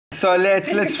So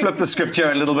let's flip the script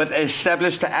here a little bit.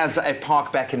 Established as a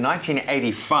park back in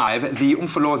 1985, the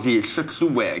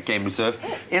Umfolozi-hluhluwe Game Reserve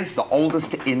is the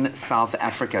oldest in South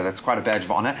Africa. That's quite a badge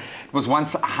of honor. It was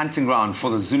once a hunting ground for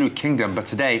the Zulu Kingdom, but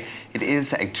today it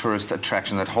is a tourist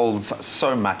attraction that holds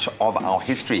so much of our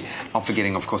history. Not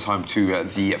forgetting, of course, home to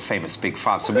the famous Big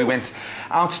Five. So we went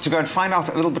out to go and find out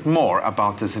a little bit more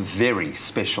about this very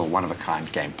special,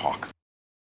 one-of-a-kind game park.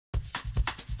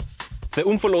 The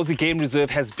Umfolozi Game Reserve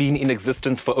has been in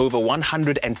existence for over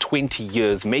 120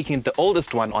 years, making it the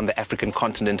oldest one on the African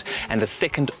continent and the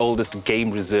second oldest game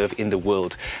reserve in the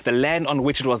world. The land on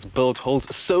which it was built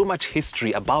holds so much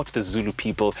history about the Zulu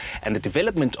people, and the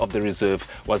development of the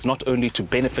reserve was not only to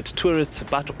benefit tourists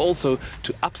but also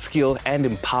to upskill and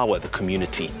empower the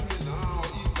community.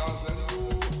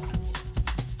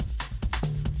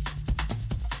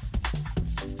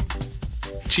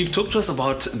 Chief, talk to us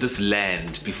about this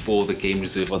land before the game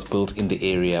reserve was built in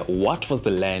the area. What was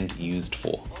the land used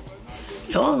for?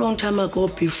 Long time ago,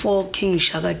 before King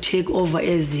Shaka took over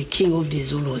as the king of the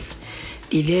Zulus,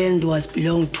 the land was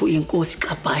belonged to Inkosi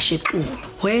Kapashe.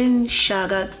 When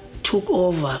Shaka took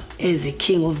over as the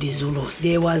king of the Zulus,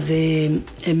 there was a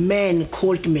man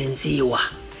called Menziwa.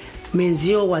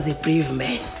 Menziwa was a brave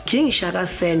man. King Shaka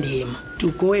sent him to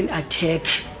go and attack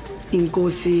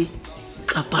Inkosi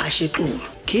Kapashe.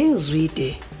 King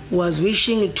Zwide was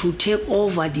wishing to take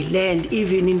over the land,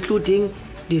 even including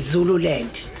the Zulu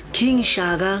land. King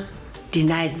Shaka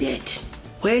denied that.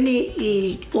 When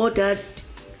he ordered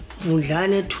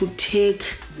Vundlane to take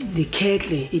the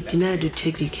Kekle, he denied to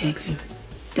take the Kekle.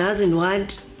 Doesn't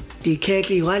want the Kekle,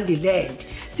 he wants the land.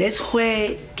 That's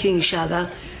where King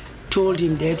Shaka told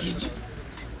him that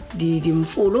the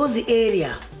Umfolozi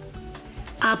area,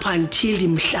 up until the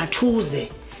Mhlatuze,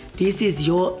 this is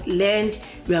your land.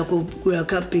 We are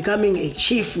becoming a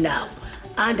chief now,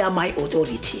 under my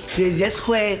authority. That's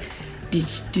where the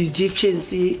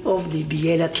deficiency of the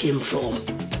Biela came from.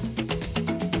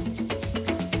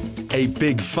 A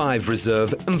Big Five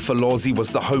reserve, Umfolozi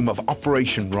was the home of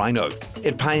Operation Rhino.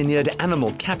 It pioneered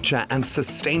animal capture and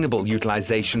sustainable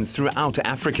utilization throughout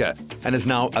Africa and is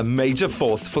now a major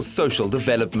force for social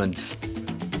development.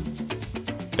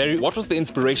 Barry, what was the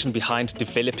inspiration behind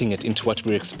developing it into what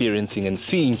we're experiencing and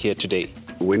seeing here today?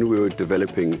 When we were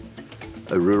developing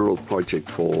a rural project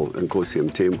for Nkosi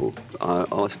Mthembu, I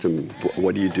asked him,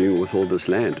 what are you doing with all this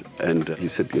land? And he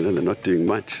said, they're not doing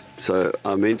much. So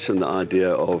I mentioned the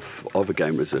idea of a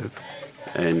game reserve,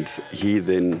 and he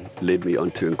then led me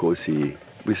onto Nkosi.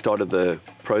 We started the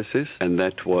process, and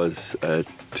that was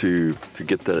to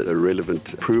get the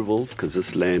relevant approvals, because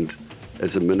this land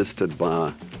is administered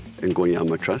by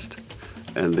Ngonyama Trust,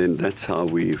 and then that's how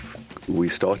we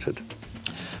started.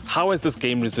 How has this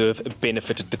game reserve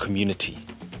benefited the community?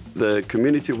 The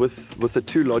community, with the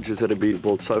two lodges that have been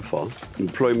built so far,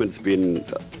 employment's been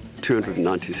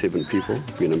 297 people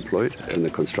been employed in the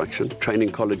construction. Training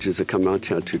colleges have come out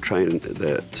here to train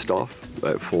the staff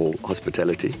for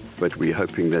hospitality, but we're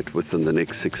hoping that within the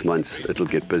next 6 months it'll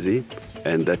get busy,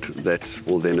 and that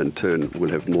will then in turn will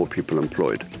have more people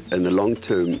employed. In the long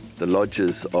term, the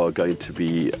lodges are going to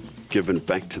be given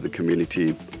back to the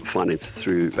community, financed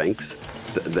through banks.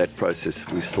 That process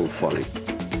we're still following.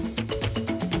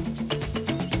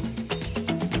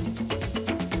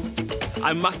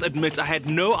 I must admit, I had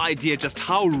no idea just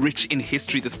how rich in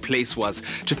history this place was.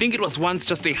 To think it was once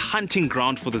just a hunting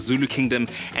ground for the Zulu Kingdom,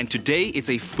 and today it's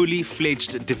a fully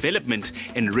fledged development,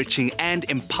 enriching and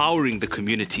empowering the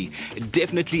community.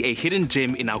 Definitely a hidden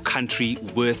gem in our country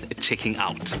worth checking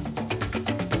out.